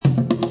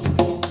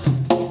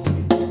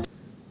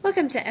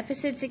Welcome to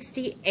episode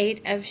 68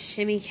 of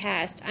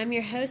ShimmyCast. I'm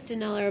your host,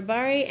 Anala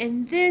Rabari,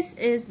 and this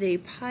is the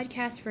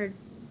podcast for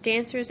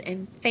dancers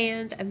and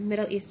fans of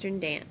Middle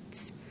Eastern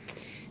dance.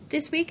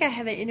 This week I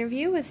have an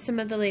interview with some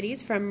of the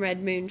ladies from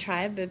Red Moon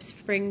Tribe of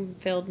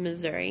Springfield,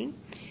 Missouri.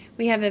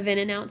 We have event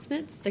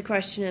announcements, the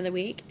question of the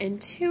week, and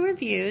two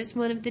reviews,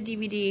 one of the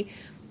DVD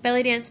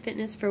Belly Dance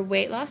Fitness for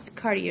Weight Loss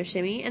Cardio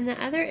Shimmy, and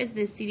the other is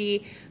the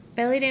CD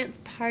Belly Dance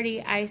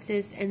Party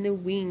Isis and the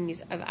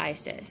Wings of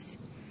Isis.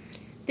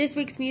 This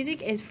week's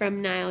music is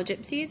from Nile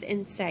Gypsies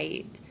and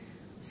Saeed.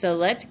 So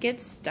let's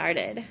get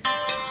started.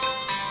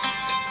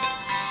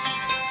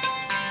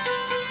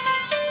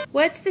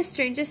 What's the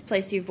strangest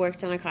place you've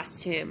worked on a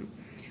costume?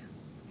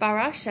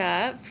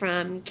 Barasha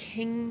from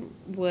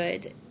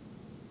Kingwood,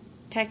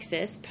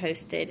 Texas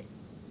posted,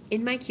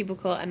 "In my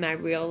cubicle at my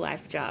real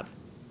life job.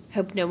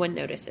 Hope no one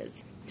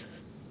notices."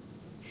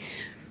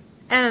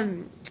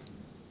 I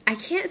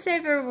can't say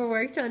I've ever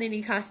worked on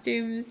any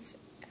costumes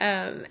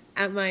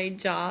at my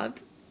job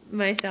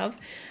myself.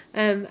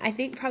 I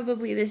think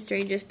probably the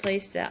strangest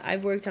place that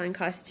I've worked on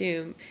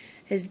costume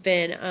has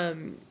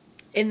been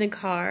in the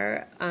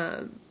car.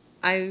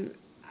 My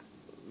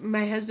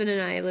husband and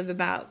I live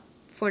about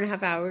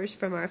 4.5 hours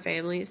from our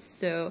families,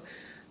 so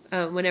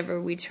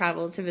whenever we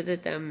travel to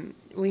visit them,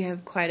 we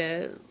have quite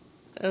a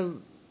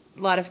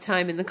lot of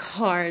time in the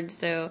car, and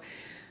so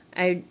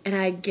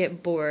I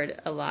get bored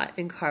a lot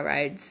in car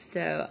rides,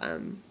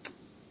 so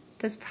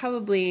that's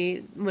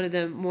probably one of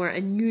the more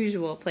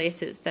unusual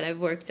places that I've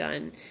worked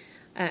on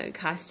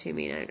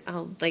costuming.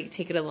 I'll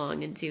take it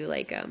along and do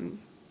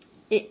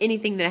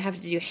anything that I have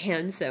to do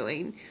hand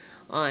sewing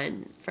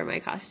on for my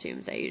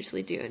costumes. I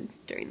usually do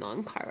during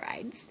long car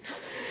rides.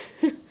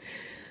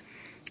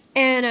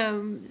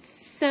 And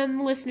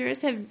some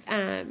listeners have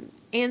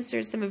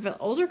answered some of the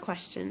older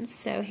questions,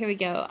 so here we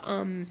go.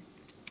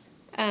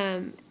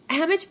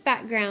 How much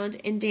background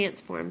in dance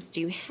forms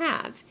do you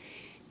have?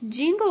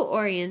 Jingle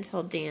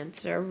Oriental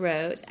Dancer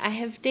wrote, "I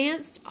have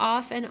danced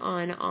off and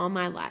on all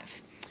my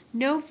life.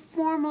 No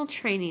formal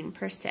training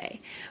per se,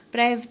 but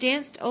I have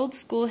danced old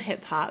school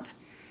hip hop.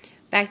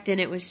 Back then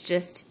it was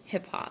just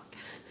hip hop.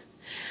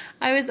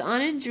 I was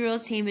on a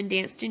drill team and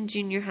danced in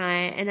junior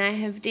high, and I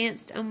have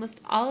danced almost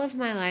all of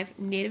my life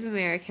Native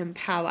American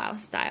powwow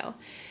style,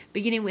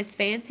 beginning with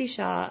Fancy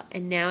Shaw,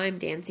 and now I'm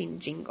dancing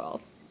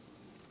jingle."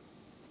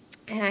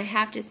 And I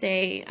have to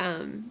say,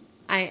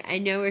 I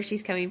know where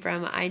she's coming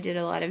from. I did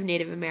a lot of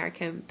Native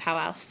American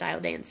powwow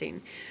style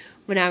dancing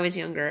when I was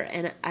younger,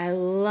 and I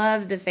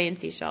love the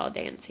Fancy Shawl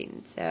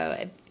dancing. So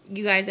if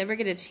you guys ever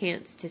get a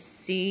chance to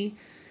see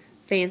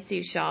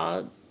Fancy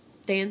Shawl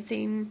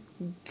dancing,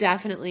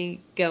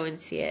 definitely go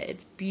and see it.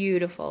 It's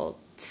beautiful.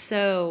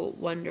 So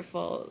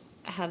wonderful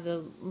how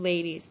the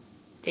ladies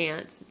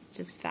dance. It's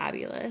just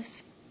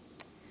fabulous.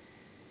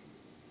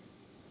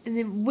 And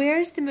then,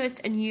 where's the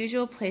most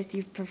unusual place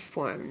you've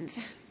performed?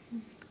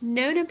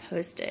 Nona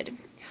posted,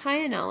 "Hi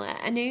Anala,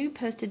 I know you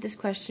posted this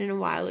question a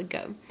while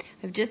ago.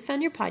 I've just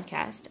found your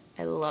podcast.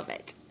 I love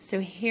it. So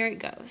here it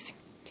goes.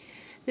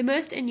 The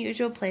most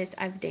unusual place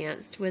I've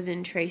danced was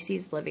in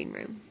Tracy's living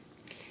room.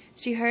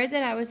 She heard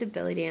that I was a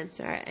belly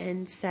dancer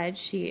and said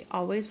she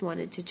always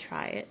wanted to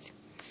try it.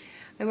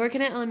 I work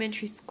in an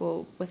elementary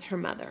school with her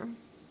mother.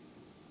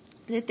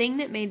 The thing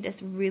that made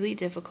this really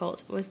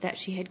difficult was that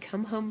she had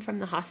come home from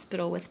the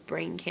hospital with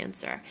brain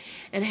cancer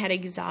and had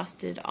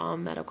exhausted all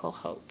medical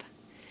hope.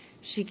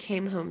 She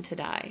came home to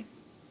die.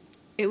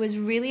 It was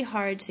really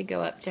hard to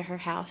go up to her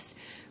house,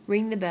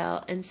 ring the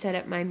bell, and set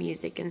up my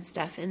music and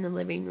stuff in the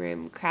living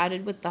room,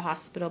 crowded with the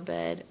hospital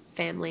bed,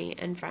 family,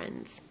 and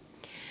friends.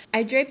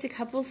 I draped a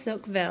couple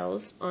silk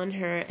veils on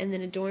her and then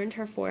adorned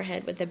her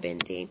forehead with a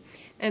bindi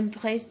and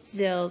placed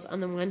zills on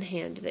the one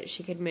hand that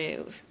she could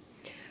move.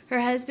 Her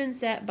husband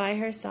sat by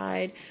her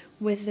side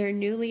with their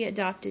newly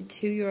adopted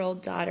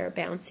 2-year-old daughter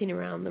bouncing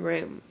around the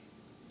room.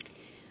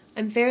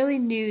 I'm fairly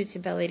new to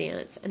belly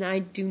dance, and I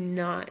do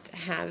not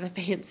have a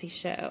fancy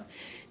show,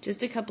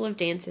 just a couple of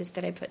dances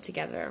that I put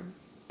together.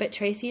 But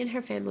Tracy and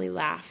her family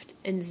laughed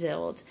and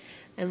zilled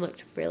and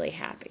looked really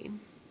happy.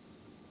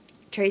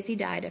 Tracy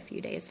died a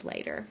few days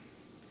later.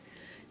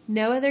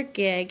 No other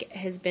gig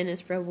has been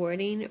as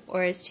rewarding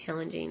or as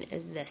challenging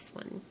as this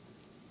one.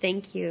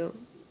 Thank you,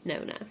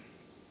 Nona."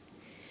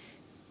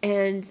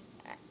 And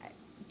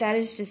that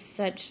is just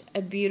such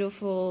a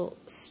beautiful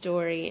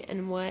story,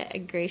 and what a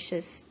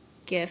gracious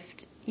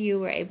gift you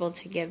were able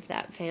to give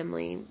that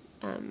family,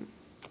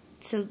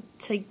 to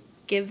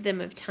give them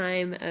of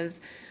time of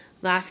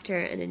laughter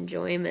and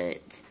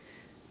enjoyment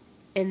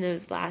in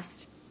those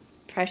last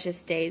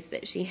precious days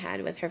that she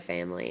had with her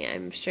family.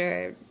 I'm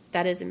sure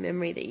that is a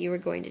memory that you are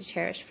going to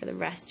cherish for the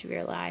rest of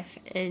your life,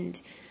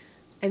 and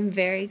I'm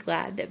very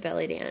glad that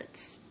belly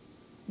dance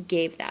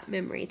gave that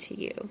memory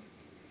to you.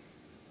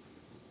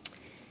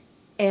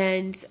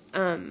 And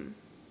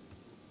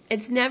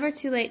it's never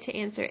too late to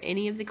answer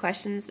any of the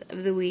questions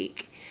of the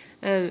week.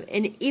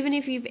 And even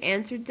if you've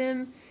answered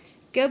them,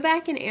 go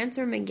back and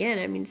answer them again.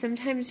 I mean,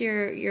 sometimes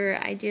your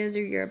ideas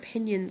or your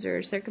opinions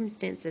or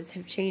circumstances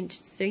have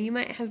changed, so you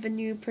might have a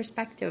new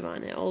perspective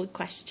on an old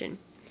question.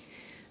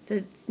 So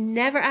it's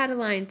never out of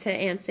line to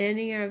answer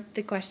any of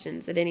the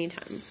questions at any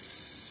time.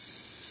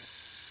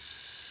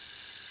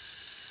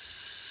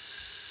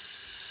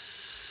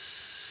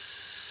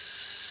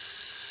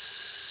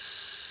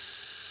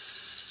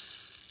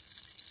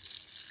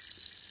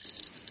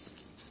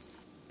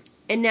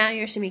 And now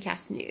your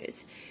ShimmyCast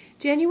news.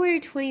 January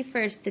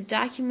 21st, the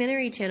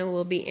documentary channel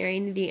will be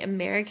airing the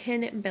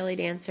American Belly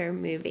Dancer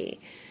movie.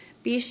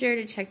 Be sure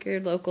to check your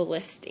local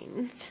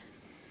listings.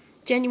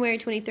 January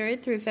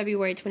 23rd through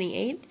February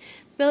 28th,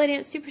 Belly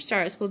Dance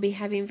Superstars will be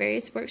having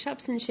various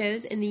workshops and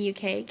shows in the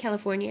UK,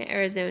 California,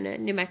 Arizona,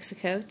 New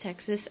Mexico,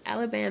 Texas,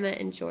 Alabama,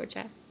 and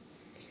Georgia.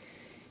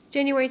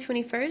 January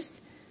 21st,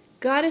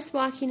 Goddess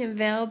Walking and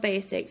Veil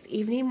Basics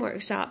Evening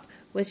Workshop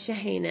with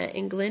Shahana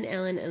in Glen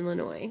Ellen,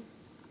 Illinois.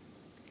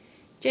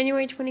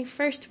 January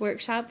 21st,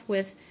 workshop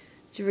with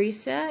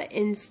Jerisa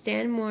in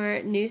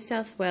Stanmore, New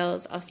South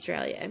Wales,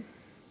 Australia.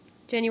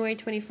 January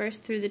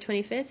 21st through the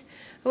 25th,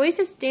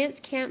 Oasis Dance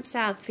Camp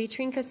South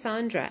featuring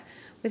Cassandra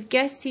with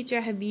guest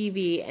teacher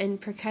Habibi and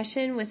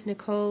percussion with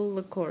Nicole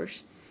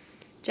LaCourche,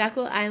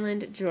 Jackal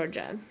Island,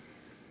 Georgia.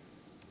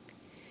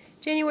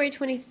 January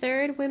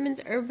 23rd, Women's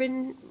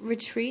Urban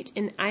Retreat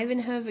in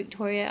Ivanhoe,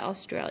 Victoria,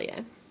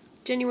 Australia.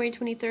 January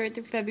 23rd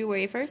through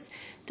February 1st,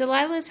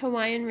 Delilah's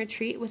Hawaiian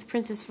Retreat with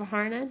Princess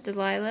Farhana,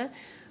 Delilah,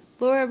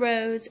 Laura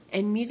Rose,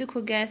 and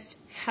musical guest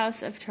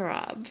House of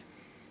Tarab.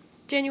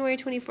 January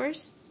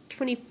 24th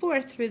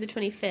through the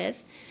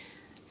 25th,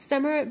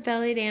 Summer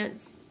Belly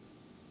Dance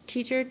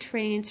Teacher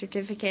Training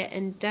Certificate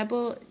and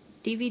Double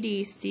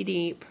DVD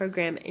CD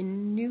program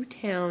in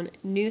Newtown,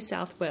 New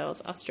South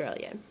Wales,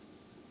 Australia.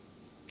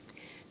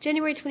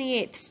 January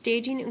 28th,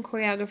 Staging and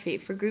Choreography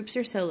for Groups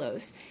or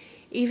Solos.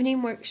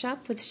 Evening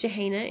Workshop with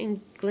Shahana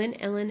in Glen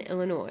Ellen,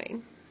 Illinois.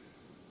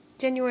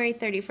 January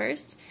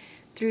 31st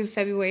through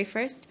February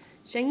 1st,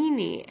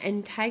 Shahini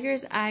and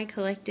Tiger's Eye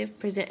Collective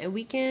present a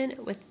weekend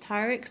with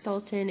Tariq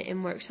Sultan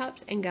in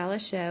workshops and gala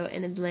show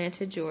in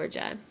Atlanta,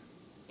 Georgia.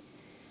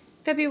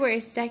 February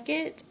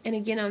 2nd, and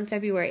again on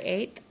February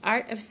 8th,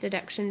 Art of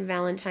Seduction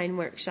Valentine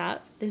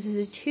Workshop. This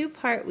is a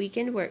 2-part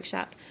weekend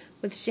workshop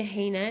with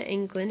Shahana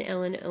in Glen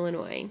Ellen,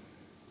 Illinois.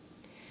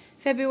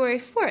 February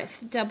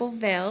 4th, Double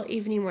Veil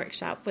Evening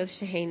Workshop with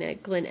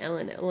Shahana, Glen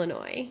Ellen,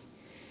 Illinois.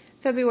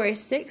 February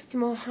 6th,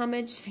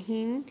 Mohammed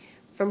Shaheen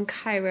from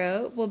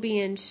Cairo will be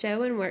in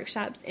show and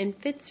workshops in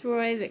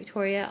Fitzroy,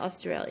 Victoria,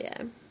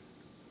 Australia.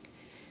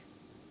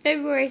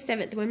 February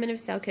 7th, Women of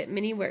Selkirk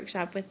Mini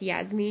Workshop with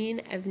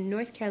Yasmin of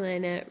North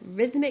Carolina,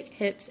 Rhythmic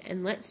Hips,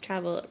 and Let's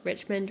Travel,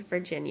 Richmond,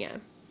 Virginia.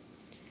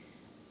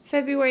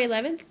 February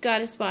 11th,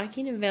 Goddess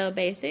Walking and Veil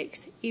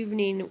Basics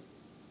Evening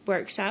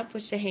Workshop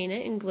with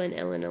Shahana in Glen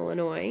Ellen,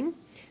 Illinois.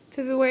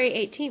 February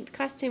 18th,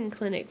 Costume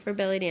Clinic for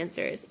Belly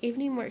Dancers,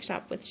 Evening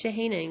Workshop with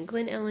Shahana in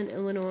Glen Ellen,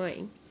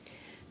 Illinois.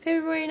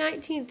 February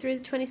 19th through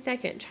the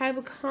 22nd,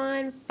 Tribal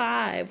Con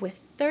 5 with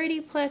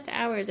 30-plus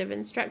hours of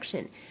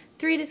instruction,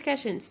 3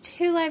 discussions,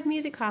 2 live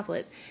music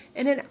couples,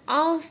 and an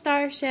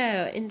all-star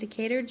show in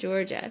Decatur,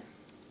 Georgia.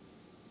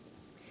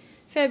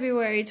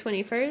 February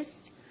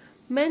 21st,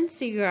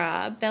 Muncie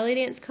Gras Belly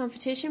Dance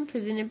Competition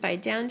presented by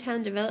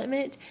Downtown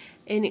Development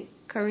in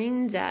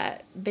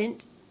Karinza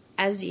Bint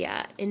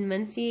Azia in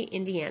Muncie,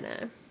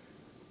 Indiana.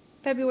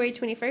 February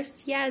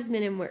 21st,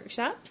 Yasmin and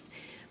Workshops,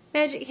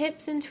 Magic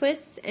Hips and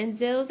Twists and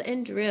Zills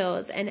and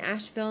Drills in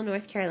Asheville,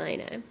 North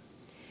Carolina.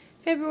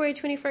 February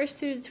 21st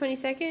through the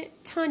 22nd,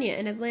 Tanya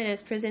and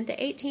Atlantis present the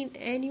 18th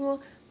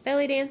Annual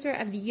Belly Dancer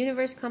of the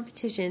Universe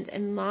competitions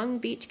in Long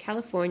Beach,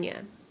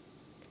 California.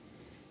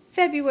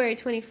 February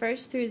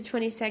 21st through the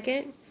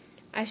 22nd,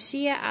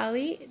 Ashia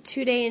Ali,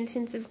 2-day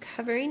intensive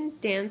covering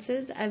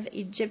dances of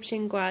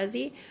Egyptian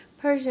Gwazi,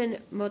 Persian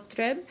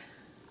Motreb,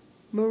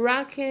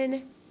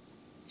 Moroccan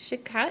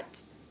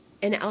Shikat,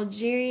 and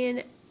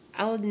Algerian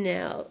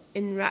Aldnel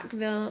in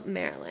Rockville,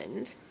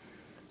 Maryland.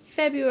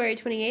 February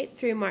 28th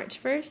through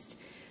March 1st,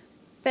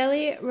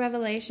 Belly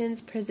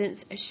Revelations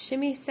presents a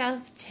Shimmy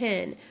South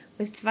 10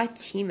 with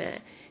Fatima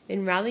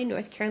in Raleigh,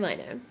 North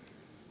Carolina.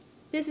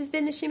 This has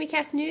been the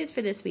ShimmyCast News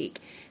for this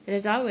week, and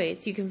as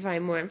always, you can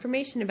find more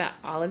information about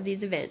all of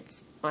these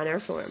events on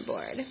our forum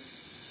board.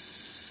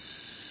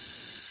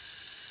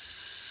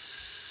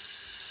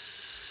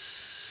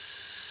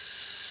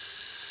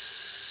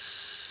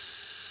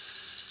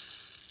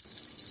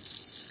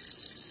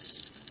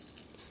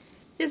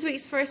 This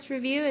week's first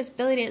review is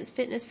Belly Dance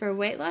Fitness for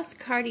Weight Loss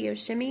Cardio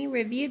Shimmy,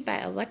 reviewed by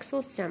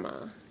Alexel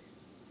Sema.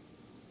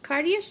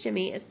 Cardio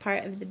Shimmy is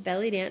part of the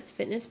Belly Dance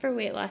Fitness for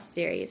Weight Loss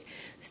series,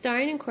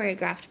 starring and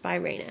choreographed by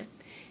Raina.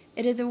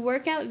 It is a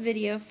workout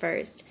video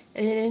first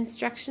and an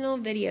instructional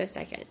video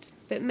second,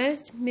 but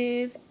most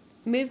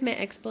movement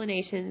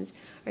explanations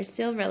are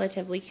still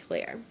relatively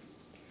clear.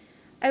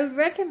 I would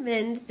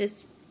recommend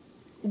this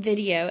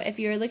video if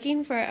you are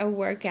looking for a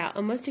workout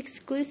almost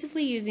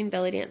exclusively using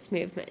belly dance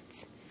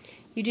movements.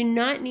 You do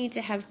not need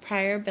to have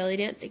prior belly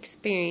dance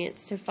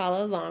experience to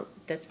follow along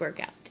with this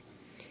workout.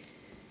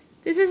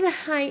 This is a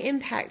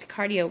high-impact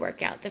cardio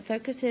workout that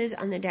focuses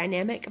on the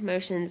dynamic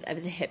motions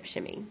of the hip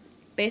shimmy.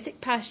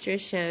 Basic posture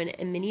is shown,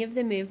 and many of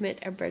the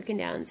movements are broken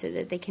down so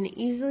that they can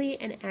easily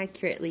and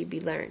accurately be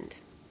learned.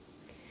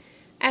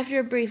 After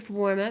a brief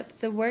warm-up,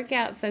 the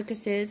workout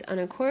focuses on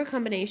a core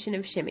combination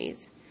of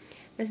shimmies.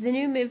 As the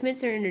new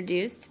movements are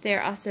introduced, they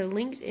are also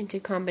linked into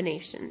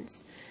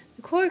combinations.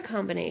 The core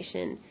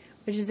combination,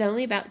 which is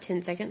only about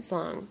 10 seconds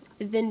long,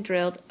 is then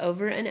drilled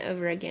over and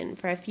over again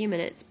for a few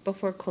minutes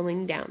before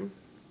cooling down.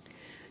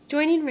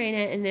 Joining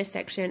Raina in this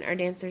section are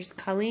dancers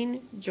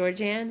Colleen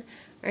Georgian,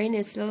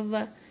 Arina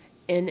Silva,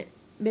 and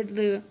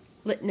Midlu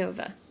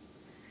Litnova.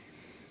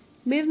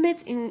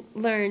 Movements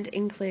learned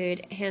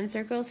include hand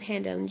circles,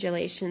 hand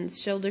undulations,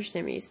 shoulder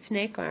shimmies,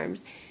 snake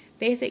arms,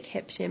 basic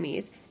hip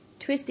shimmies,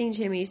 twisting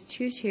shimmies,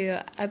 tutu,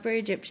 upper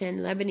Egyptian,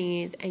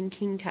 Lebanese, and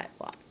king tut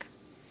walk.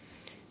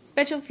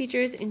 Special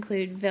features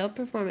include veil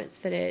performance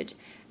footage,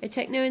 a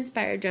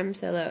techno-inspired drum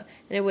solo,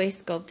 and a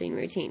waist sculpting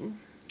routine.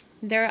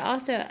 There are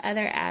also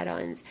other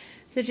add-ons,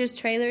 such as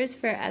trailers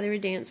for other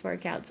dance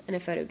workouts and a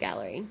photo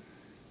gallery.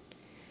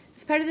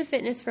 As part of the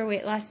Fitness for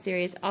Weight Loss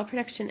series, all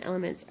production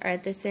elements are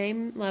at the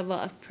same level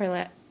of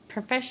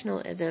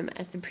professionalism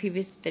as the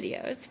previous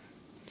videos.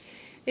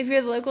 If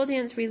your local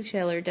dance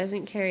retailer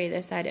doesn't carry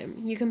this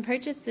item, you can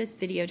purchase this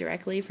video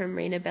directly from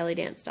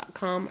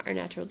RainaBellyDance.com or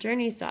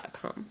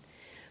NaturalJourneys.com.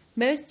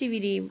 Most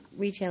DVD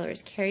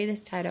retailers carry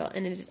this title,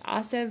 and it is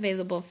also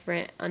available for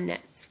rent on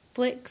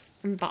Netflix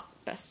and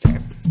Blockbuster.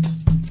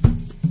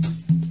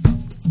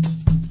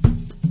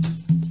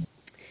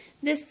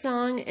 This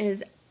song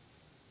is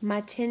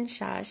Matin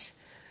Shash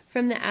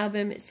from the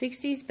album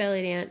 60s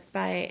Belly Dance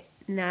by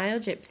Nile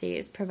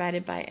Gypsies,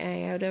 provided by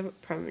Iota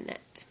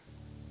Prominent.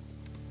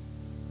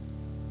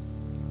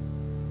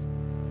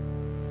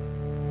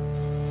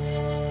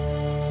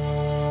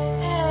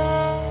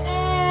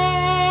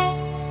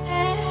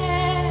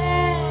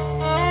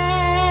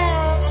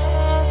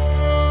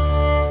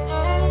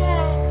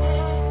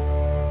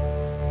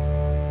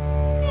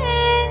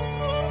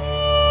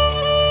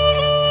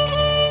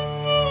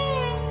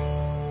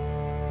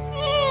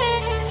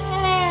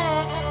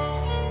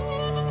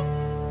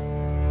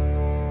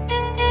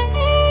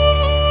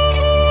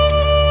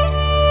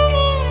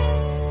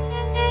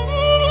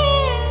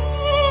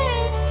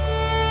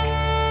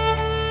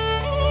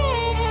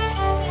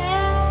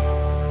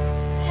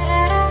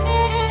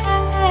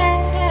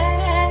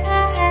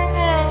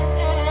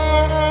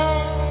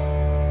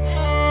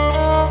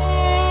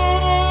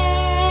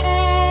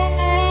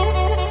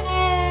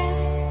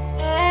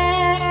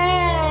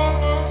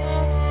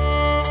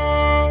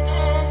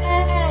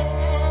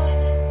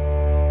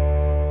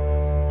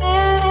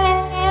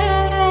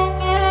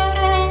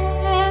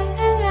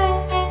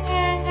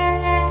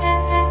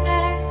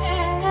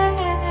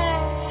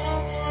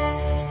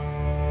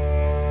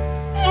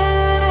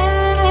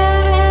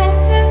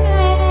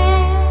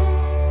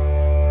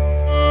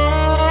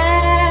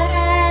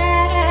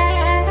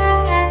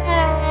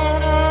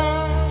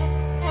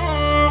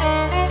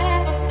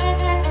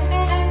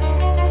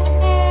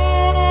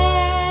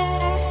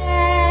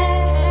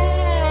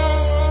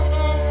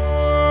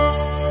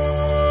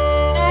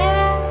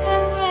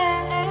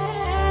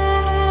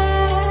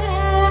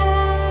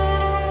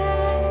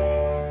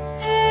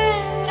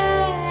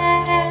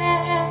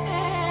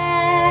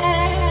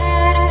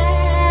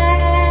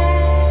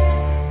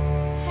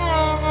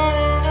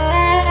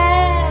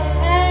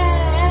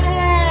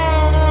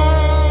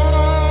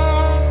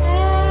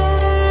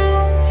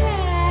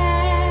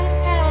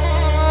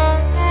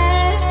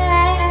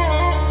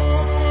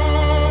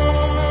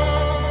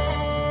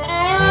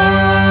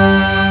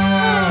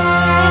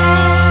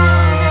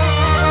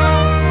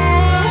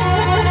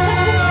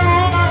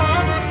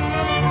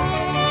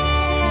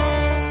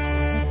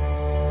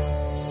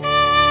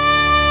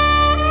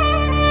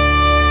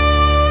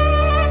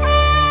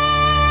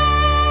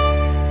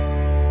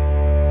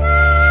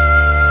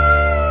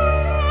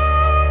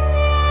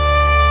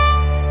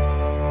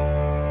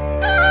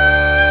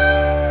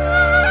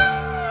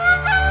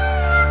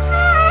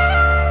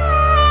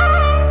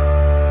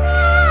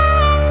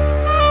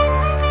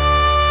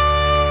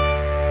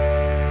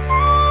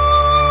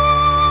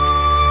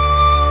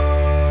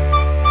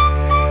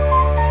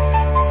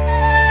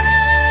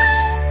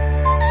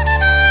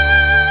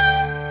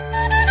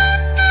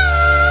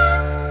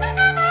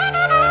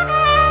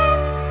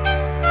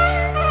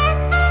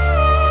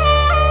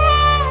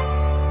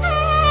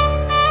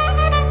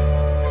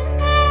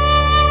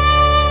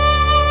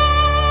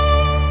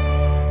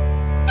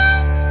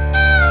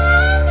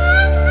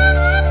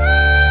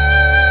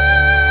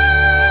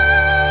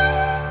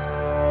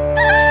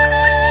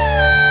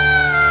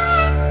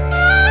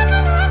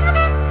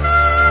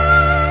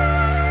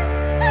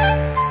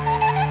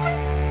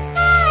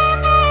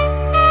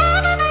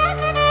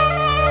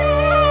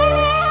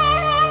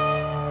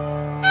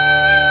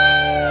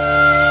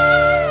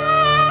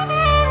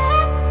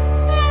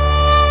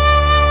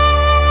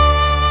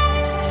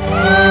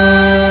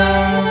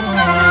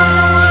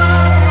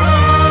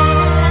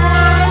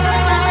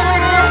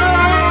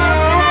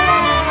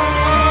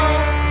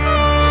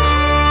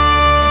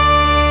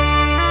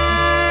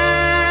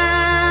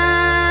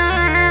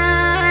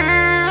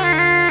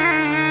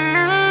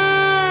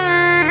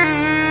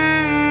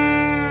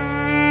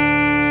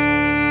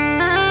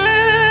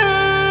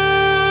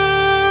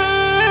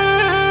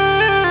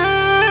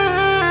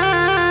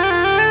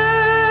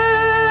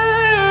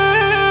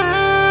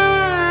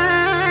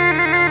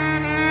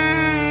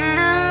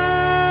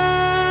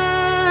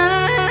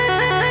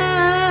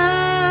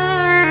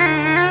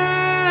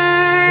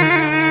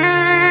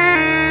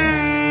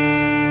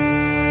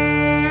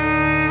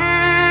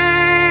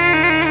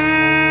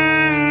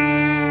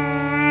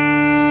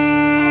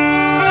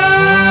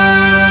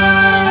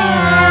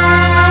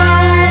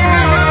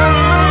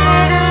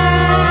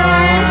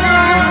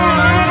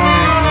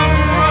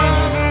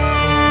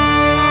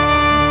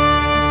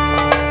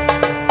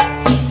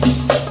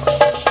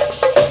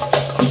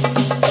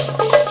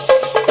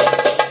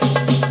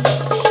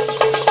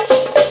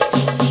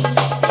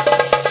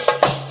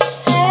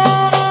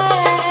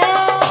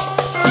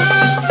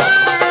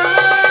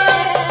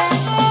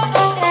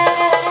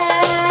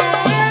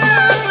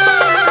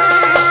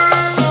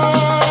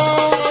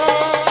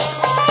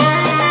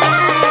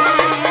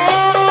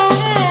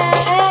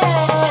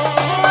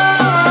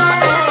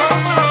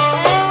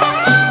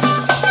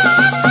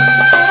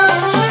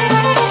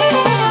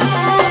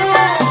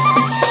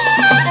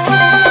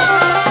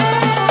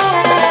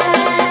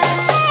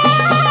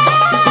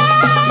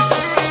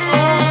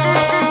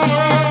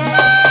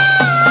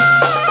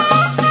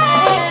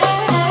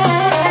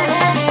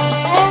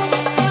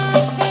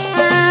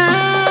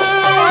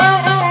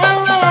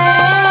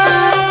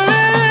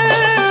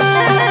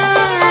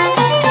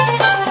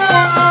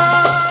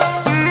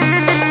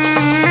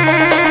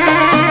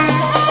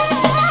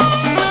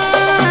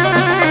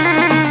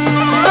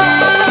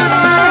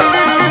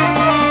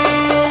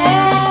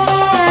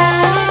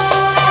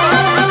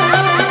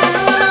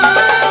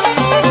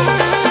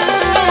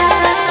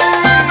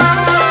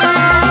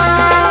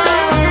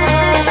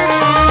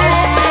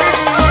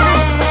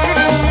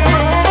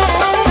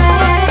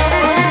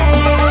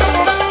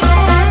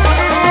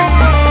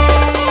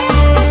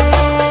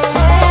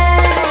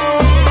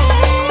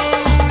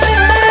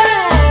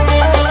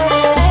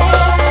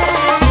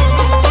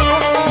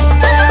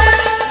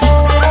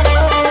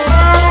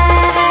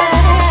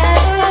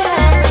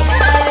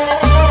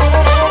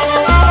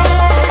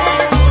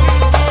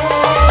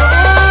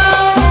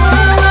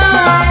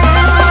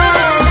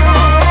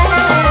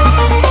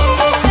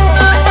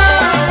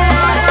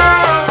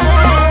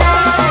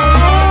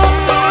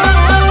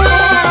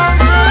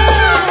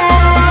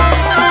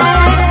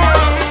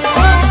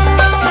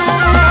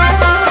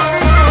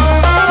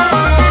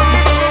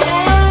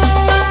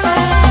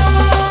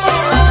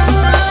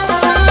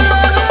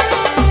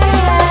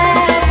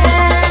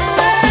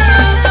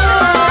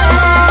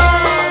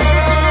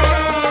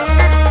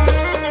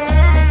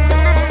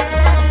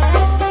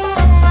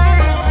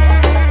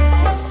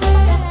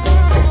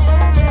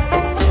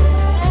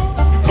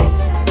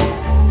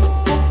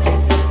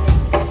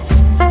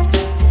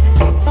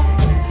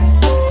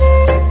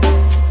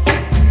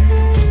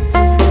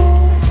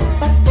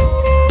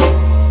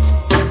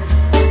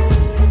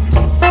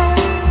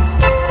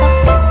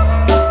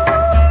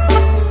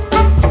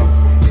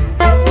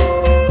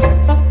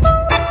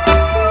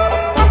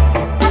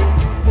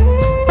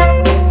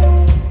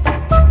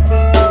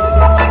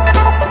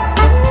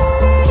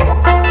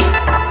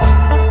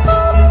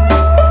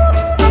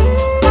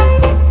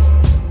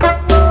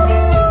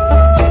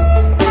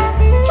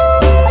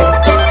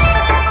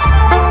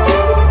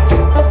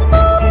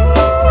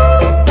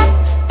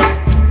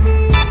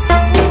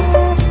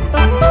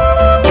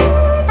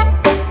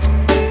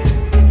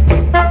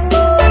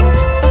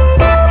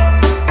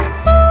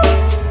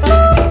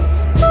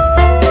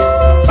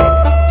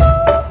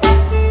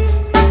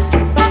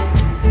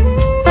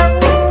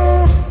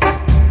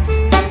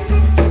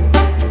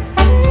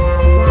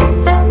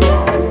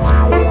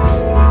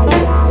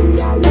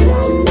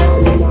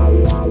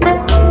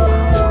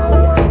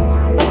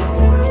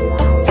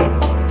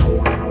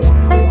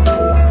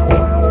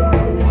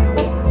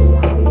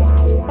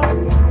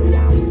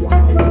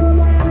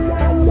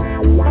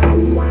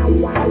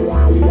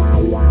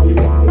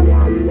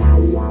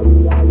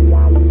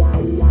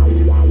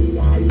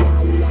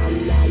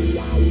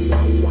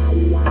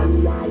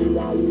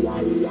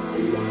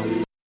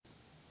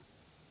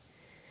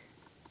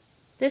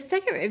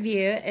 second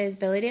review is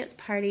Belly Dance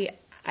Party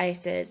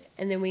Isis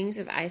and the Wings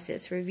of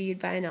Isis, reviewed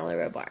by Anala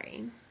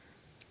Robari.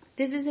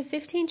 This is a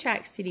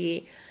 15-track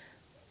CD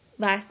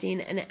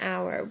lasting an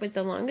hour, with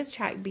the longest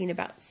track being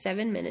about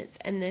 7 minutes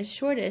and the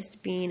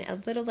shortest being a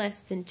little less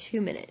than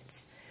 2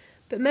 minutes.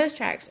 But most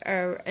tracks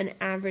are an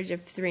average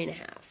of 3.5.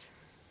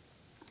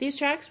 These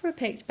tracks were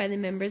picked by the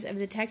members of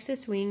the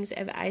Texas Wings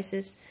of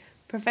Isis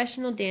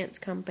professional dance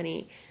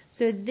company,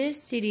 so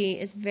this CD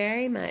is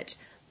very much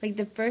like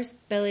the first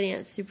belly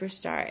dance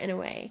superstar in a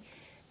way,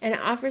 and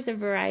it offers a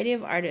variety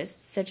of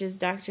artists such as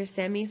Dr.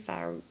 Sami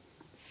Farga,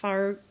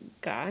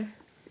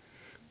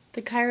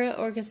 the Cairo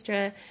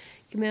Orchestra,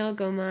 Gamil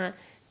Goma,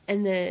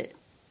 and the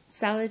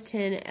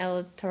Salatin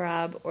El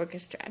Tarab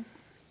Orchestra.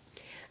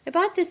 I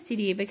bought this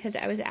CD because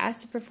I was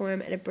asked to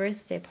perform at a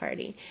birthday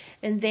party,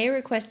 and they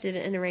requested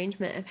an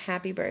arrangement of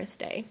Happy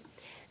Birthday,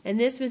 and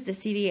this was the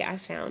CD I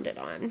found it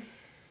on.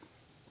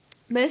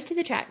 Most of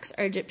the tracks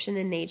are Egyptian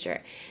in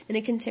nature, in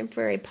a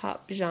contemporary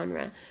pop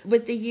genre,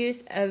 with the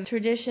use of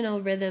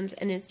traditional rhythms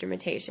and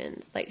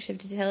instrumentations, like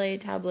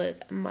shiftitele, tablas,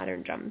 and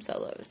modern drum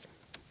solos.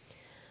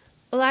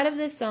 A lot of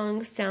the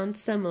songs sound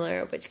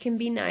similar, which can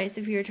be nice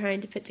if you're trying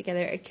to put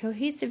together a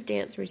cohesive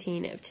dance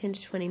routine of 10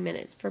 to 20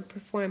 minutes for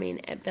performing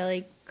at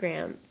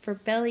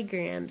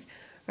bellygrams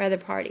or other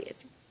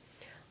parties.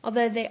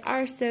 Although they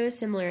are so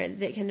similar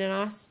that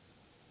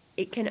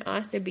it can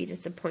also be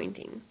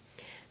disappointing.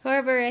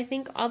 However, I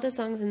think all the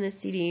songs in this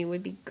CD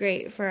would be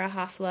great for a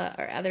hafla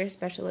or other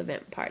special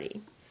event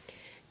party.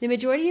 The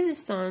majority of the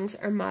songs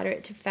are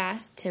moderate to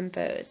fast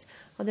tempos,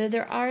 although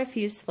there are a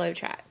few slow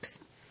tracks.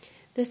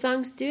 The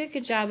songs do a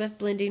good job of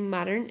blending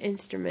modern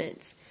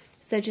instruments,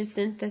 such as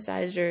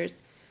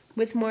synthesizers,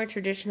 with more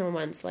traditional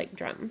ones like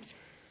drums.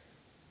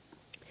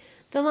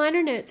 The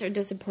liner notes are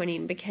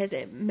disappointing because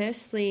it's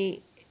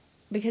mostly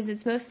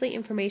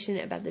information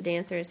about the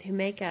dancers who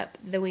make up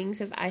the Wings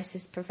of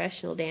Isis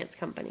professional dance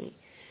company.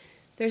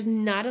 There's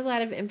not a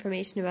lot of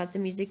information about the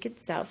music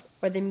itself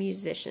or the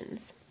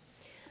musicians.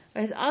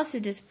 I was also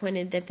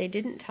disappointed that they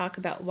didn't talk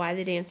about why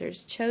the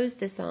dancers chose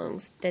the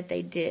songs that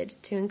they did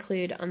to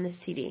include on the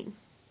CD.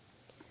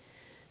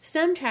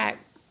 Some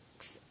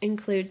tracks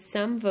include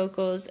some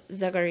vocals,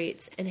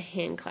 zagarits, and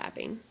hand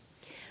clapping.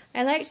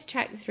 I liked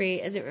track 3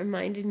 as it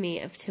reminded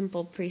me of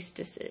temple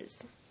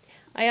priestesses.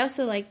 I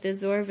also liked the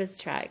Zorvas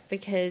track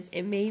because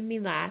it made me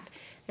laugh,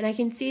 and I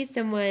can see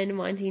someone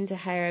wanting to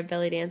hire a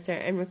belly dancer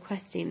and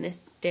requesting this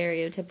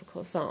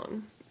stereotypical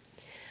song.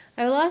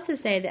 I will also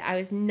say that I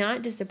was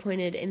not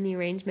disappointed in the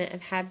arrangement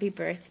of Happy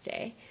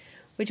Birthday,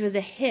 which was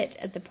a hit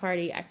at the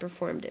party I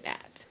performed it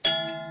at.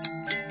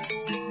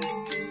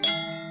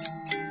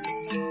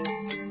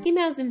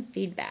 Emails and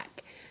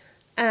feedback.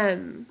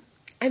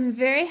 I'm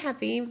very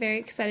happy, very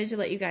excited to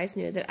let you guys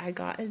know that I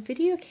got a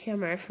video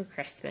camera for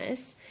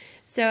Christmas.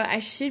 So I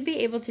should be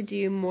able to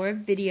do more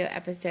video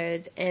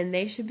episodes, and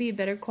they should be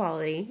better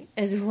quality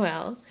as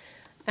well.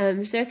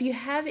 So if you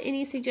have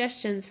any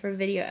suggestions for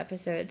video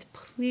episodes,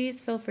 please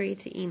feel free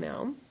to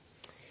email.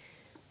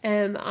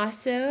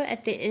 Also,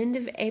 at the end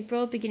of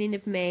April, beginning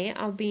of May,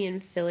 I'll be in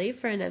Philly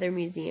for another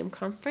museum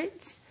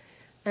conference.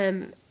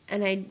 And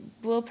I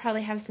will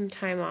probably have some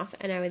time off,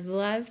 and I would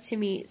love to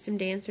meet some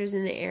dancers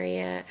in the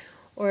area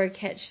or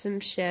catch some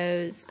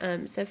shows.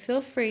 So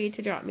feel free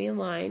to drop me a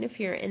line if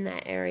you're in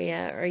that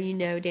area or you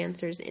know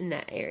dancers in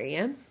that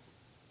area.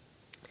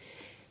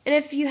 And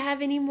if you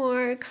have any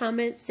more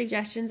comments,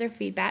 suggestions, or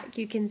feedback,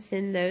 you can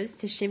send those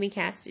to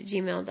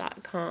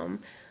shimmycast@gmail.com.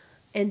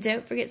 And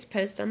don't forget to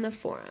post on the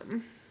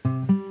forum.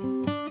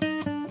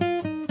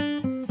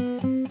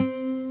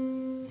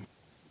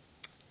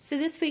 So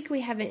this week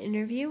we have an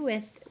interview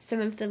with some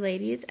of the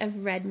ladies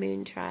of Red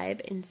Moon Tribe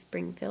in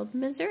Springfield,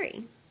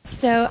 Missouri.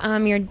 So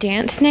your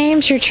dance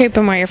names, your troupe,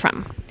 and where you're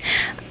from?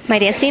 My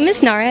dance name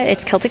is Nara.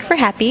 It's Celtic for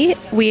Happy.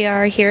 We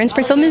are here in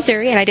Springfield,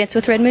 Missouri, and I dance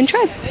with Red Moon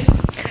Tribe.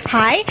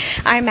 Hi,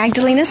 I'm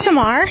Magdalena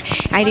Samar.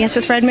 I dance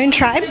with Red Moon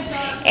Tribe,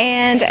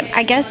 and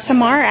I guess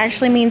Samar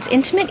actually means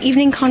intimate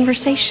evening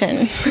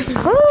conversation.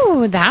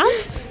 Oh,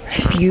 that's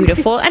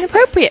beautiful and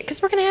appropriate because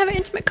we're going to have an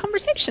intimate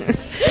conversation.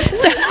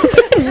 So,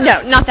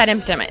 no, not that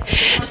intimate.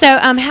 So,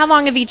 how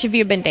long have each of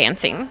you been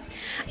dancing?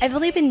 I've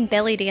only been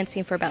belly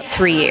dancing for about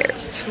 3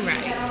 years.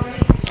 Right.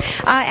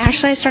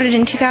 Actually, I started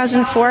in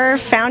 2004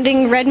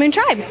 founding Red Moon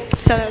Tribe,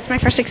 so that was my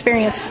first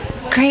experience.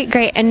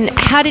 Great. And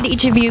how did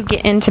each of you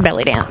get into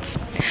belly dance?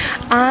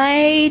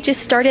 I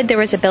just started, there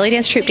was a belly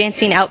dance troupe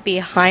dancing out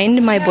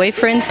behind my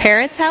boyfriend's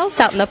parents' house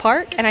out in the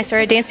park, and I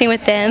started dancing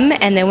with them,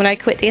 and then when I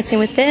quit dancing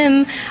with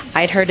them,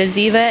 I'd heard of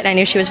Ziva, and I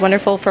knew she was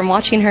wonderful from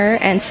watching her,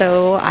 and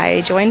so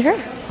I joined her.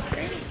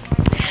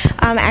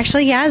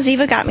 Actually, yeah,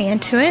 Ziva got me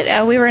into it.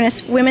 We were in a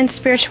women's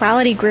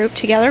spirituality group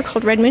together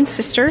called Red Moon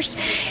Sisters.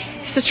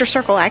 Sister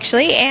Circle,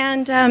 actually,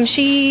 and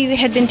she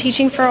had been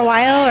teaching for a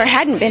while, or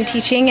hadn't been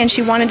teaching, and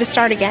she wanted to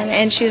start again,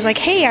 and she was like,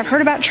 hey, I've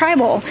heard about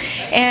tribal,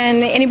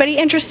 and anybody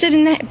interested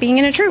in being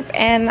in a troupe?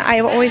 And I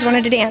always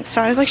wanted to dance,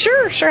 so I was like,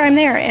 sure, I'm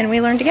there, and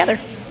we learned together.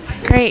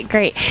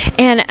 Great.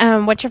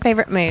 And what's your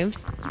favorite moves?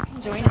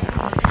 join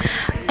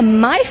us?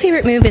 My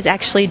favorite move is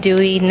actually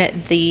doing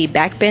the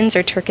back bends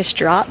or Turkish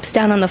drops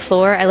down on the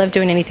floor. I love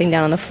doing anything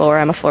down on the floor.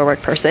 I'm a floor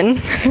work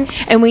person.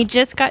 And we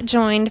just got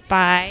joined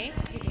by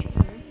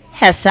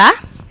Hessa.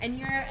 And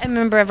you're a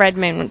member of Red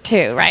Moon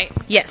too, right?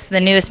 Yes,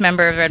 the newest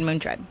member of Red Moon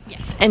Tribe.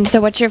 Yes. And so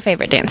what's your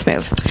favorite dance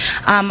move?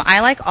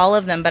 I like all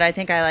of them, but I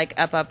think I like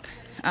up,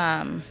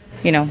 boom,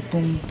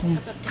 boom,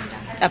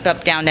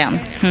 up, down, down.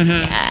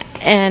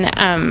 Mm-hmm.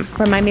 And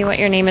remind me what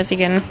your name is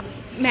again.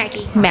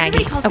 Maggie. Maggie.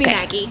 Everybody calls Okay. me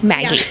Maggie.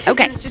 Maggie. Yeah.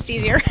 Okay. It's just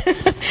easier.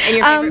 And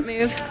your favorite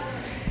move?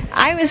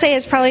 I would say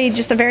it's probably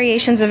just the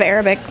variations of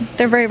Arabic.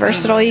 They're very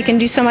versatile. You can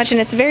do so much, and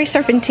it's very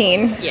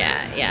serpentine.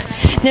 Yeah.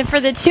 Now, for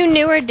the two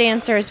newer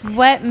dancers,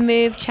 what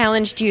move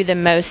challenged you the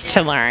most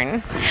to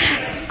learn?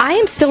 I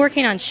am still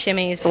working on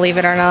shimmies, believe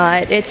it or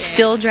not. It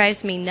still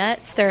drives me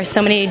nuts. There are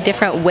so many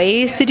different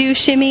ways to do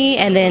shimmy,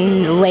 and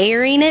then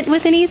layering it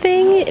with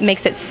anything, it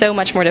makes it so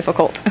much more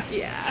difficult.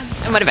 Yeah.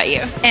 And what about you?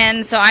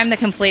 And so I'm the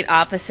complete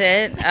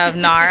opposite of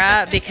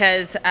Nara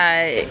because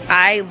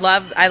I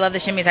love the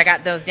shimmies. I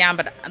got those down,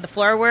 but the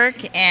floor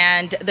work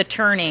and the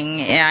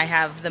turning, I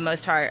have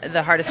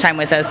the hardest time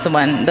with.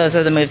 Those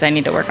are the moves I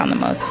need to work on the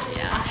most.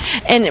 Yeah.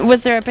 And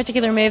was there a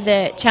particular move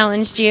that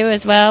challenged you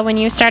as well when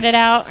you started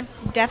out?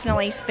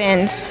 Definitely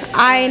spins.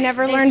 I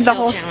never learned the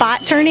whole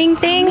spot turning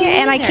thing,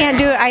 and I can't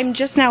do it. I'm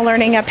just now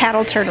learning a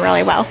paddle turn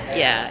really well.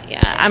 Yeah.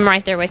 I'm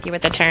right there with you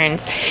with the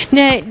turns.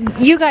 Now,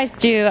 you guys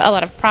do a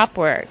lot of prop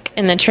work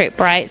in the troupe,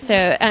 right?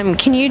 So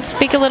can you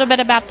speak a little bit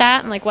about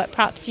that and like what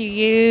props you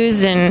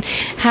use and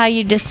how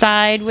you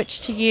decide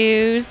which to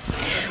use?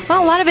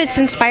 Well, a lot of it's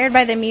inspired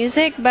by the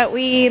music, but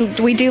we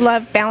do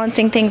love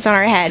balancing things on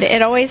our head.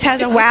 It always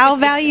has a wow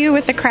value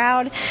with the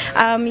crowd.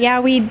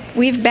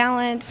 We've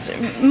balanced,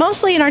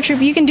 mostly in our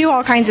troupe, you can do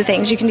all kinds of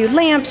things. You can do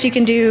lamps, you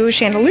can do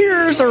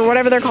chandeliers, or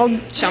whatever they're called.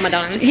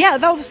 Shamadans. Yeah,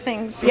 those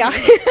things, yeah.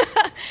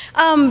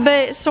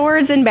 But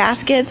swords and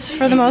baskets,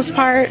 for the most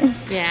part.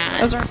 Yeah.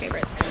 Those are our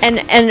favorites.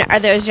 And are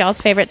those y'all's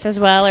favorites as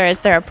well, or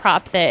is there a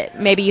prop that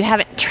maybe you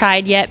haven't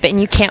tried yet, but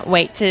you can't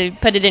wait to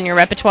put it in your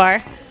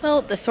repertoire?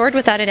 Well, the sword,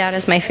 without a doubt,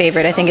 is my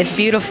favorite. I think it's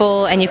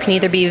beautiful, and you can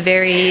either be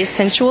very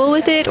sensual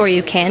with it, or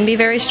you can be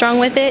very strong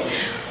with it.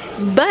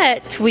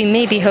 But we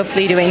may be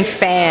hopefully doing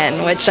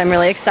fan, which I'm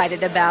really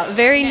excited about.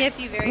 Very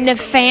nifty, very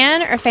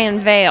Fan or fan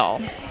veil?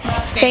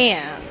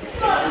 fans.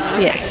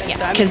 Yes.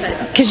 Yeah, because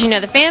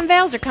the fan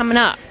veils are coming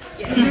up.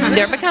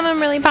 They're becoming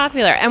really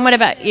popular. And what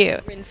about you?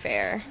 Rin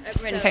Fair.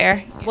 Rin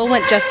Fair. We'll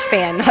want just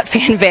fan, not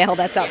fan veil.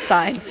 That's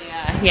outside.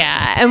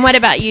 Yeah. And what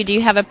about you? Do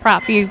you have a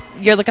prop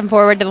you're looking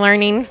forward to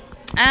learning?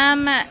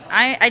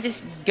 I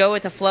just go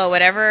with the flow.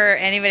 Whatever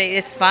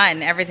it's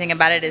fun. Everything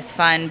about it is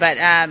fun. But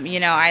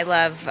I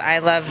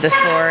love the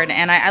sword,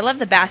 and I love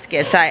the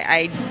baskets.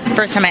 I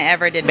first time I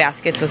ever did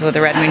baskets was with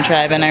the Red Moon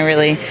Tribe, and I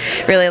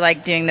really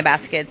like doing the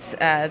baskets.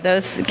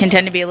 Those can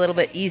tend to be a little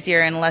bit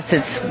easier unless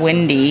it's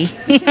windy.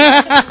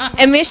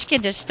 And Mishka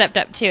just stepped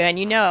up too, and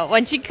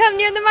once you come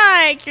near the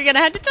mic, you're gonna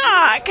have to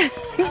talk.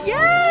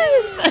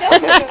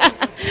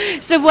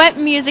 Yes. So, what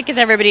music is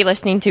everybody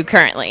listening to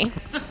currently?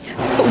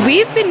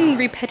 We've been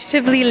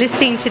repetitively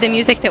listening to the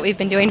music that we've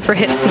been doing for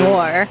Hips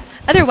Noir.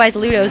 Otherwise,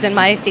 Ludo's in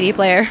my CD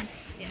player.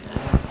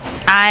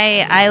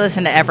 I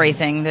listen to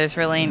everything. There's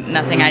really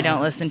nothing I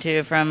don't listen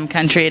to, from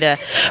country to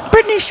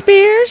Britney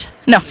Spears.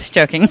 No, I'm just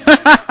joking. No,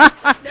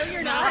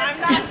 you're not.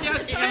 I'm not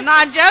joking. I'm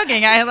not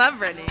joking. I love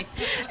Britney.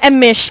 And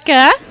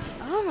Mishka?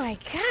 Oh my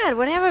God,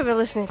 what have I been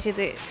listening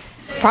to?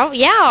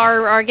 Probably,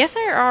 our just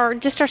our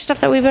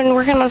stuff that we've been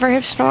working on for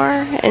Hips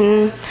Noir,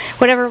 and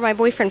whatever my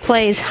boyfriend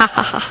plays,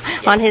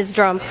 on his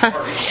drum.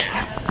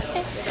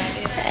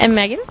 And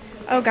Megan?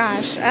 Oh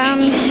gosh.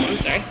 I'm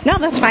sorry. No,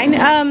 that's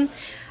fine.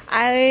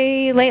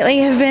 I lately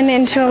have been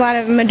into a lot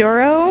of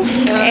Maduro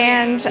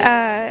and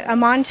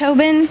Amon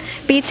Tobin,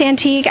 Beats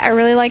Antique. I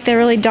really like the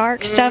really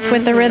dark stuff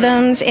with the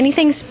rhythms.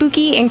 Anything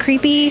spooky and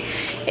creepy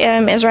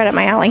is right up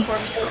my alley.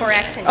 Corvus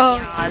Corax and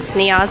Niaz.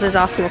 Niaz is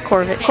awesome.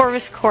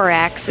 Corvus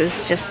Corax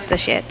is just the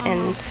shit,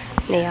 and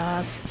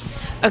Niaz.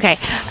 Okay.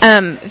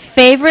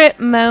 Favorite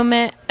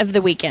moment of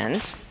the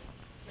weekend?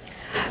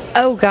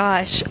 Oh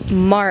gosh,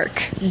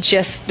 Mark,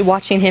 just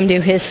watching him do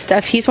his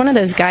stuff. He's one of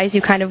those guys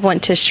you kind of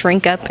want to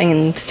shrink up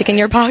and stick in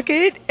your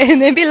pocket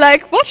and then be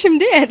like, watch him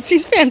dance.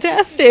 He's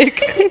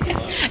fantastic.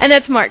 And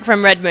that's Mark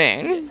from Red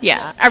Moon.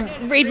 Yeah.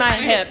 Read my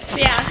hips.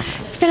 Yeah.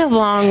 It's been a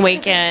long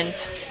weekend.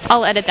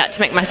 I'll edit that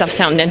to make myself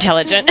sound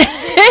intelligent.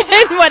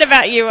 And what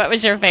about you? What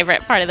was your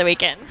favorite part of the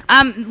weekend?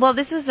 Well,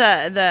 this was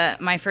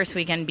my first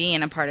weekend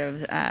being a part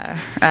of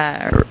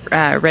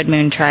Red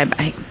Moon Tribe.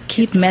 I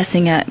keep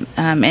messing up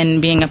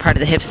and being a part of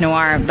the Hips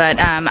Noir, but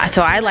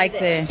so I like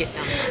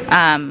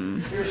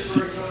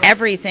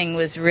everything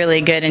was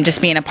really good, and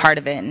just being a part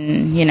of it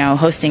and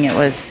hosting it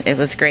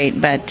was great.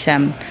 But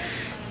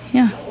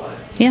yeah.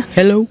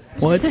 Hello.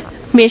 What?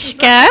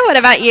 Mishka, what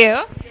about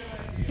you?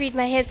 Read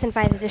my hips,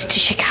 invited us to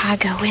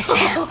Chicago with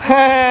them.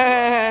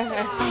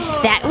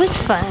 That was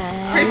fun.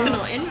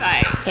 Personal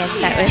invite.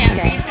 Yes, that was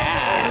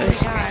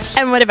great.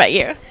 And what about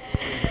you?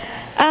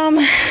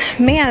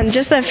 Man,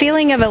 just the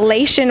feeling of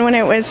elation when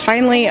it was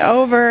finally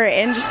over,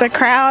 and just the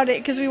crowd,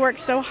 because we worked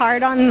so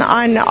hard on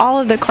all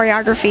of the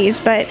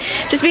choreographies, but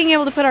just being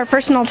able to put our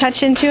personal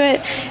touch into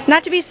it.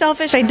 Not to be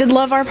selfish, I did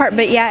love our part,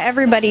 but yeah,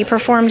 everybody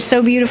performed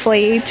so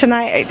beautifully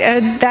tonight,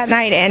 that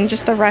night, and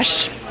just the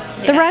rush.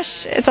 The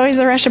rush, it's always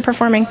the rush of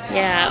performing.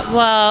 Yeah,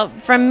 well,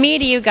 from me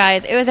to you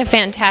guys, it was a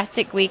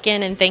fantastic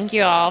weekend, and thank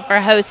you all for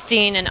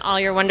hosting and all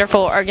your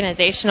wonderful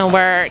organizational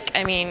work.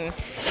 I mean,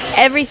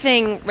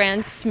 everything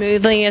ran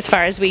smoothly as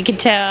far as we could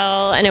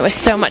tell, and it was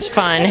so much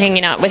fun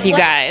hanging out with you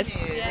guys.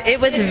 It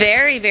was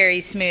very,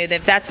 very smooth.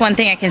 If that's one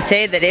thing I can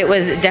say, that it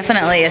was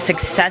definitely a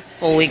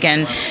successful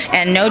weekend,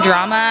 and no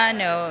drama,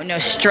 no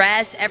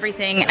stress,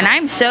 everything. And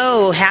I'm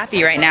so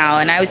happy right now.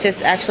 And I was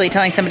just actually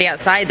telling somebody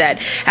outside that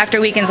after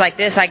weekends like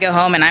this, I go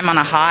home and I'm on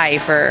a high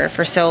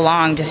for so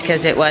long, just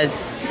because it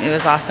was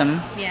awesome.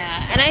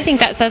 Yeah, and I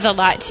think that says a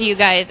lot to you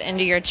guys and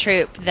to your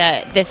troupe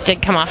that this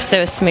did come off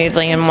so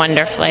smoothly and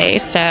wonderfully.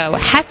 So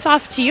hats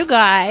off to you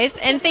guys,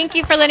 and thank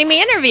you for letting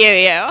me interview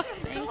you.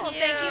 Thank you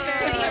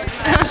very much.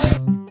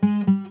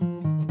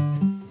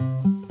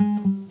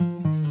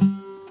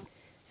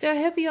 So I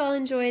hope you all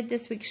enjoyed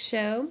this week's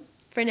show.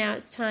 For now,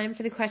 it's time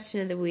for the question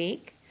of the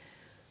week.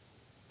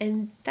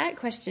 And that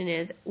question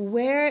is,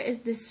 where is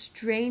the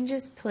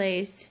strangest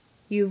place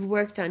you've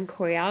worked on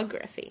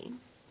choreography?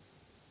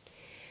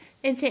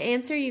 And to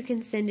answer, you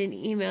can send an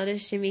email to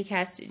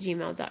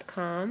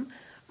shimmycast@gmail.com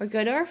or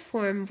go to our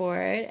forum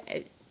board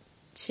at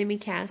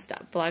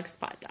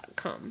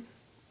shimmycast.blogspot.com.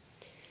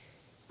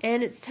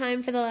 And it's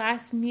time for the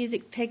last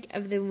music pick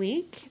of the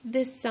week.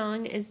 This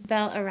song is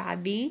Bel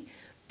Arabi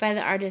by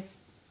the artist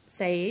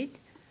Said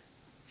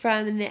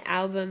from the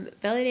album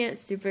Belly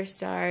Dance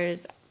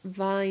Superstars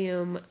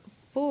Volume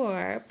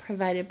 4,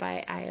 provided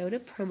by Iota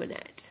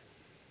Promonet.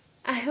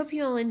 I hope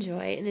you all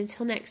enjoy, and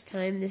until next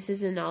time, this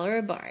is Anala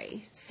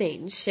Rabari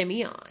saying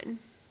shimmy on.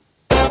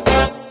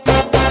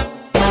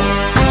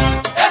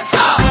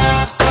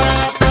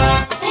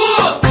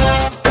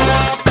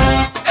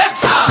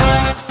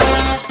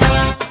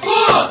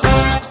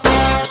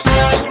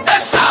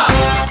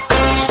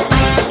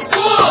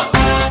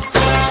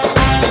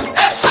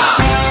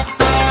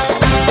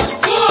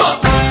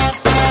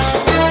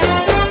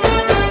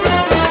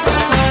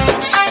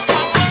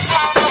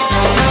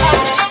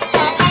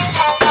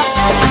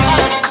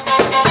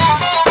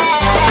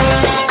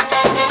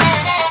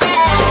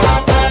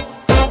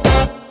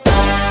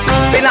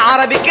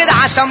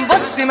 عشان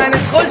بص ما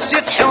ندخلش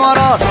في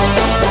حوارات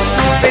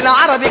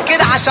بالعربي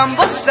كده عشان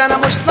بص انا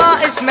مش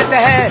ناقص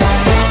متاهات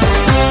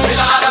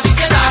بالعربي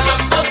كده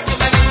عشان بص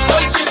ما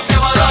ندخلش في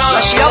حوارات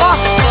ماشي يابا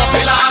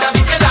بالعربي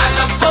كده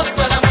عشان بص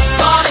انا مش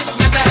ناقص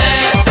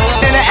متاهات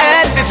انا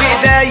قلبي في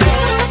ايديا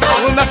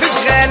ومفيش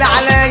غالي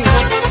عليا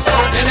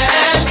انا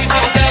قلبي في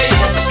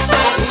ايديا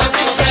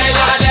ومفيش غالي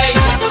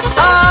عليا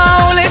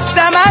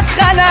ولسه ما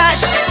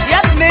اتخلقش يا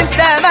ابني انت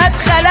ما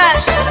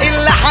اتخلقش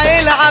اللي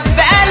هيلعب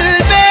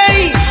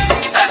بقلبي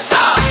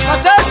ما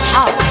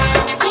تصحى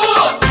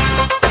فوق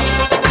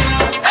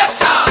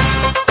اصحى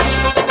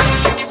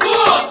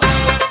فوق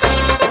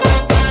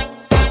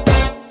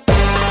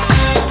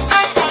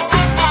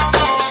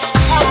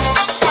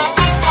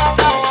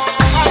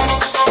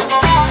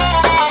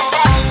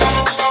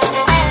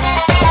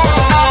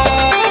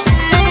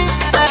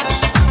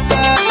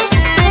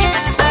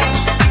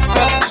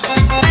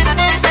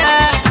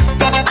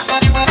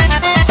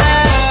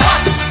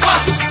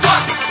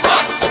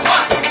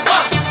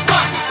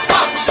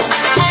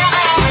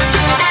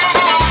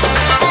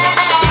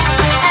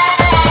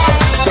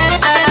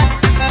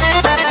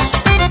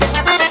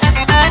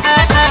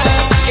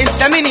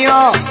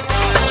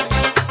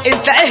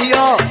انت ايه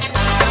يا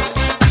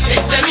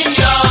انت مين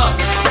يا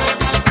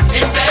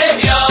انت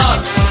ايه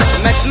يا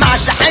ما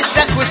اسمعش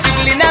حسك وسيب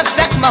لي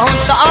نفسك ما هو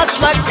انت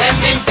اصلك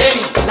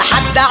جننتني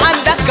لحد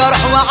عندك جرح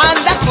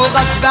وعندك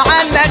وغصب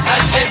عنك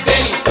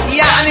هتحبني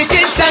يعني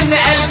تنسى ان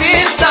قلبي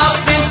ينسى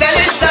اصل انت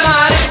لسه ما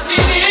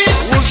عرفتنيش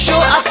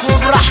وبشوقك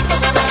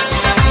وبراحتك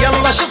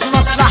يلا شوف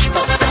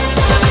مصلحتك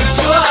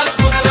بشوقك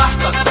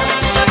وبراحتك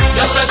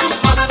يلا شوف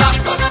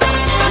مصلحتك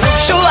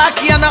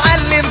وبشوقك يا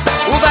معلم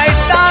وبقيت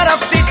تعرف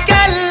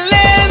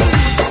تتكلم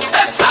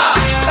اصحى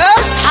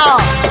اصحى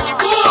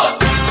فوق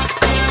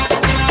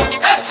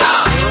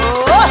اصحى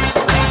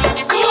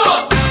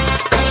فوق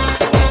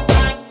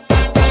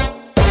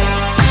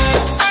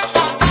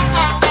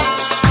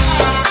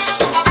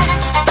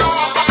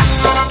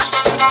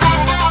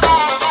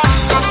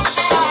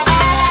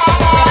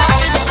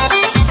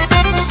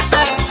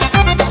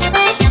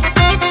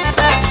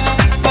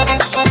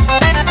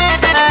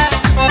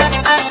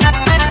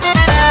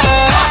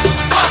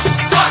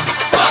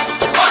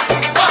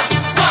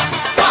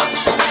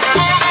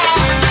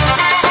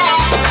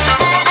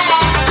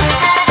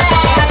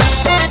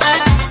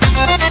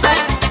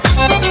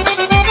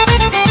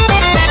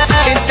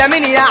انت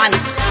مين يعني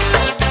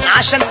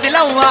عشان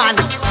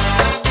تلوعني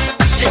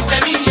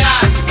انت مين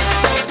يعني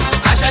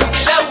عشان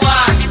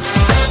تلوعني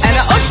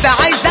انا قلت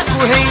عايزك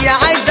وهي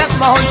عايزك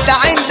ما هو انت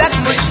عندك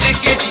مش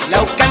سكتي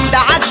لو كان ده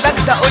عاجبك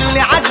ده قول لي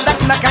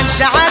عاجبك ما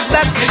كانش عاجبك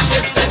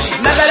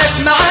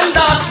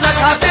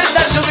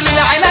شغل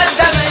العناد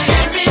ده ما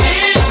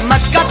يهمنيش ما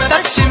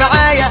تكترش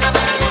معايا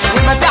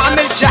وما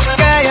تعملش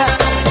حكاية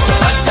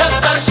ما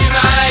تكترش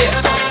معايا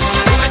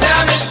وما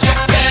تعملش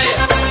حكاية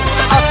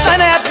اصل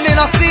انا يا ابني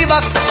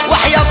نصيبك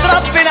وحياة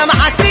ربنا ما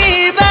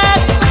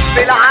هسيبك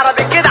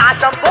بالعربي كده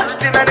عشان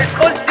بص ما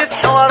ندخلش في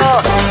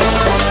حوارات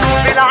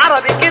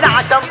بالعربي كده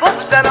عشان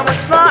بص انا مش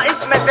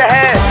ناقص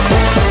متاهات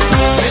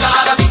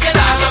بالعربي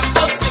كده عشان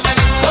بص ما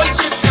ندخلش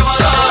في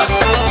حوارات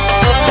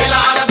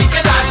بالعربي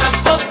كده عشان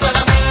بص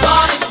انا مش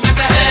ناقص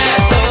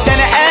متاهات ده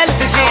انا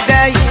قلبي في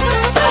ايدي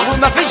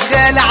ومفيش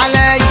غالي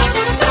عليا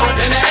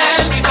ده انا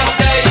قلبي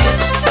في ايديا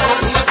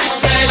ومفيش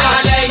غالي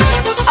عليا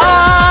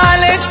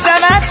لسه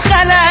ما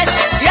اتخلاش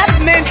يا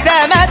ابني انت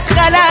ما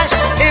اتخلاش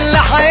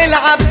اللي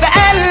هيلعب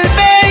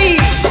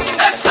بقلبي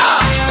اصحى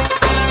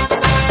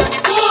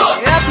فوق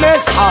يا ابني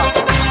اصحى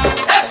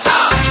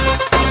اصحى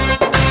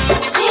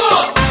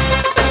فوق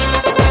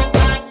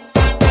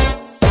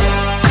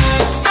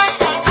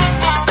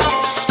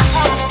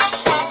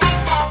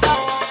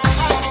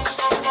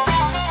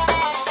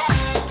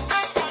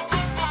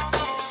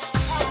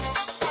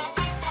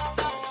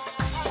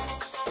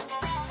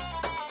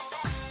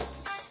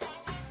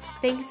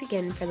Thanks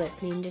again for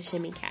listening to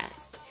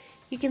ShimmyCast.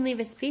 You can leave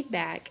us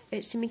feedback at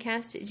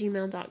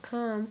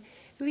shimmycast@gmail.com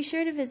and be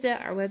sure to visit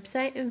our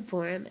website and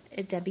forum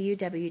at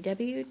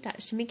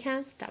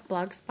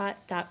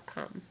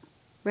www.shimmycast.blogspot.com.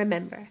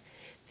 Remember,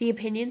 the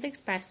opinions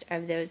expressed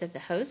are those of the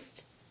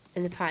host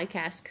and the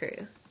podcast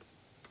crew.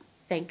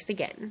 Thanks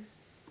again.